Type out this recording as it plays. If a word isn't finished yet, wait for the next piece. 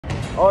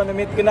Oh,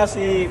 na-meet ko na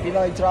si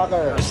Pinoy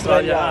Tracker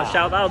Australia.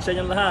 Shout out sa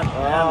inyong lahat.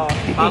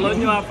 Follow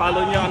nyo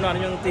ano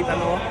yung tita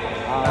mo?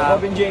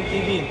 Robin Jane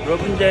TV.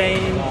 Robin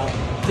Jane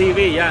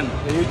TV, yan.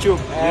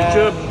 YouTube.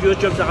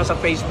 YouTube saka sa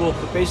Facebook.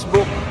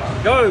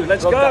 Go,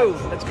 let's go.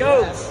 Let's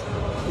go. Yes.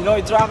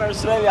 Pinoy Tracker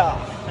Australia.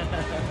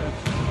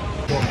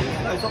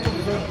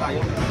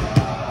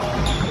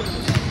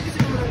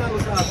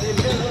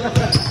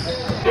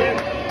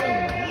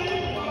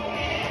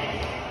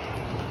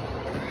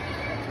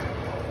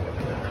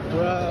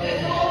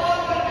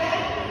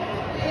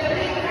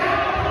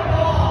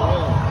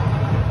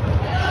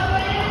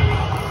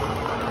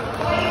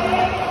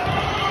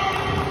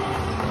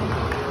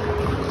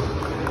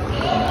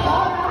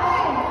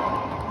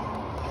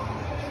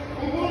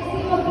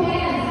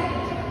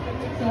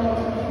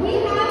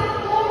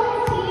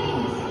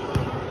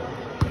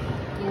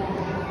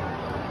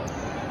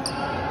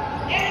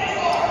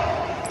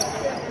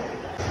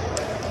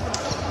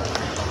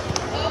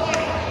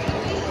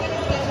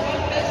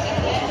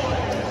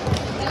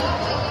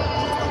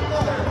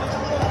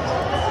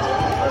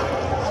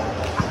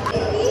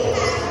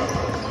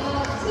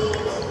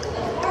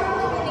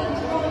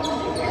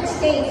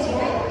 States,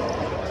 right?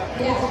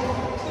 Yeah.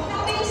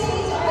 How many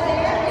states are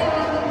there?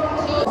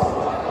 Phil,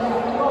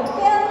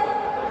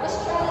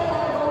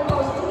 Australia, Gold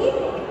Coast team,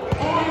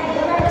 and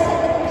the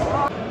representatives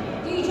are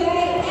DJ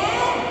and.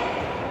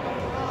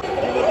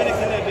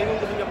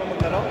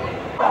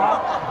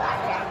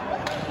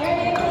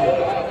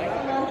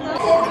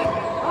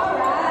 All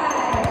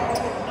right.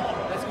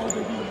 Let's go,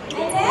 baby.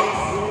 And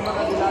next,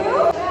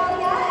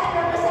 Australia and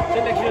representative.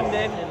 Selection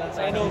din.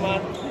 Sa man.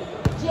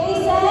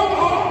 Jason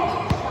and.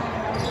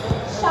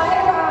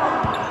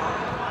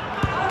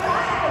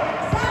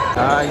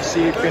 I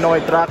see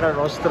Pinoy Tracker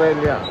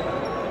Australia.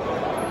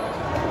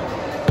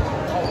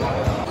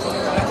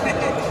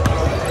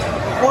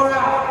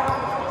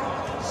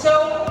 So,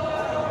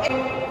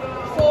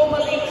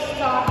 formally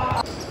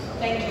start.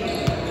 Thank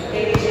you,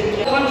 ladies and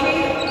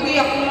gentlemen. We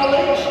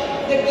acknowledge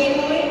the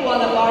Gimli,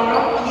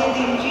 Walabara,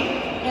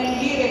 Yedinji, and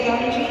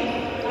Yiraganji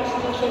as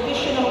the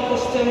traditional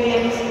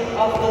custodians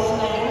of this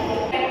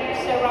land.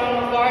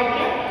 Serrano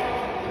Gardner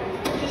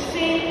to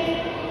sing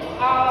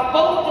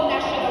both the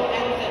national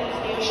anthems,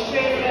 the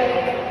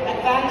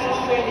Advanced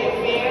Australia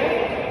Fair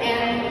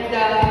and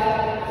the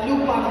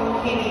Lupang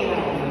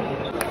Hinirang.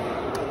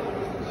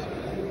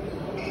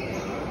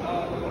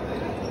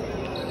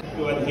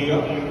 To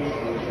adhere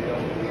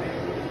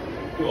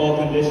to all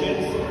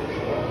conditions,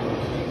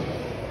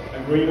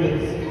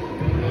 agreements,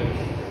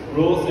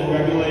 rules and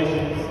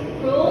regulations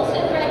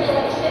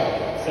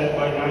set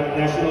by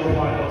National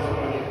Finals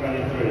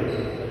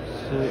 2023.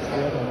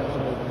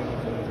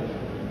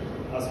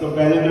 As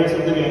competitors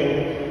of the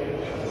game,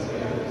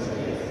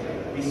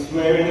 we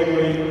swear and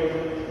agree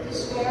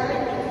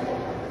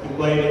to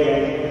play the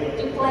game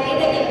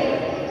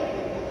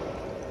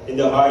in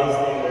the highest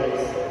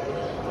standards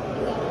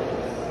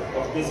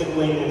of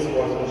discipline and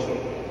sportsmanship.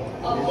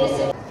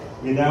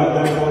 We now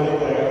therefore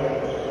declare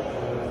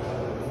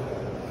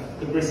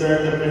to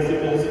preserve the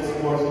principles of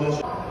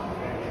sportsmanship.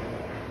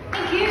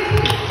 Thank you.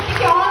 Thank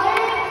you, Oliver.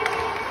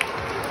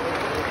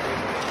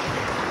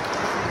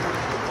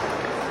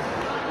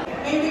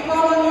 May we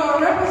call on your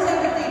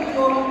representative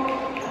to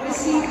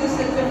receive the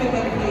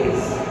certificate,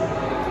 please.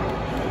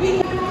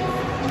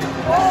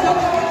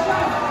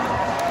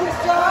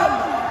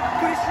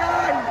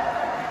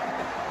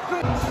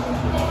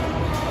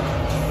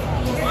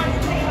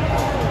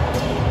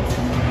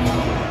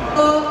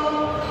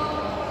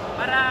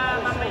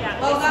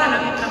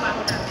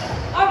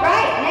 All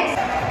right, next.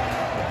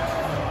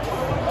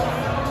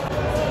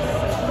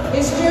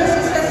 His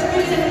jersey says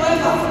Prison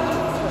Nueva.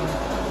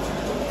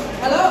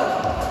 Hello.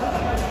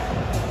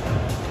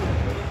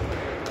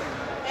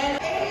 And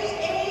A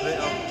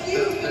and Q.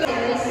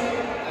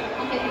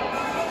 Okay.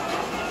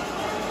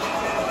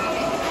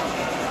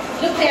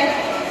 Look there.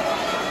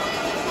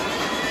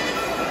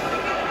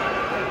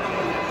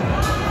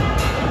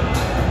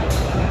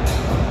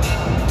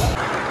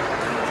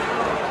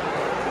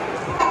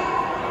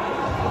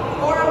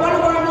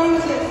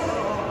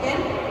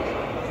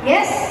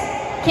 Yes,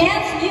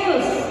 Can's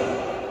News.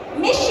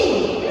 Mishi,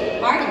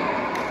 Marty.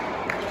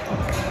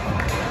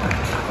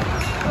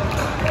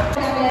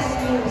 Best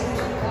news.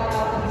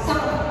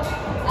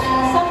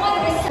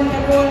 Someone is.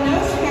 Everyone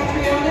knows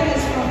Catriona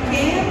is from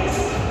Cairns.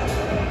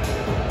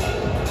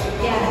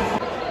 Yeah.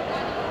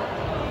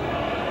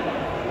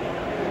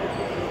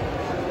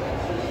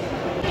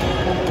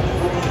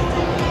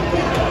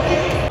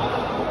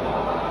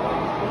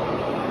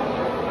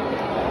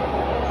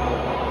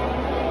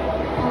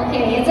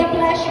 Okay, it's a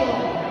pleasure.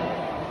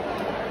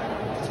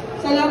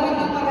 Salamat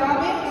ng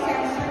marami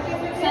sa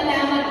certificate.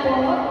 Salamat po.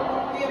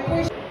 We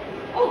appreciate.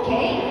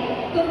 Okay,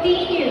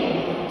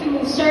 continue to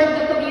serve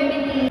the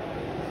community.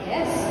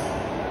 Yes.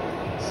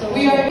 So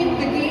We are in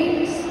the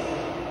games.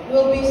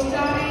 Will be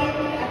starting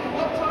at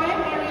what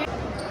time?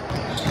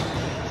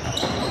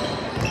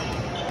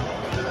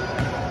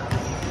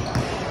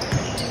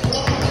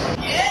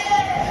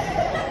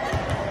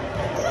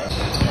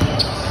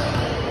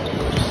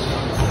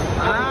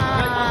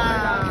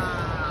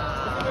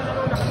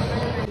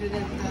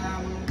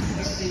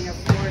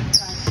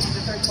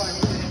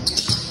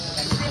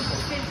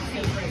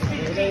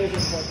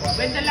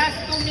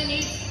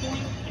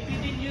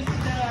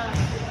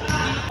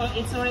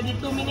 It's already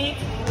 2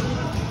 minutes.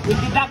 We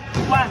deduct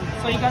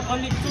 1, so you got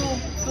only two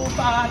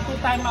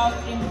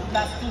timeouts in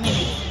last 2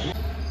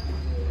 minutes.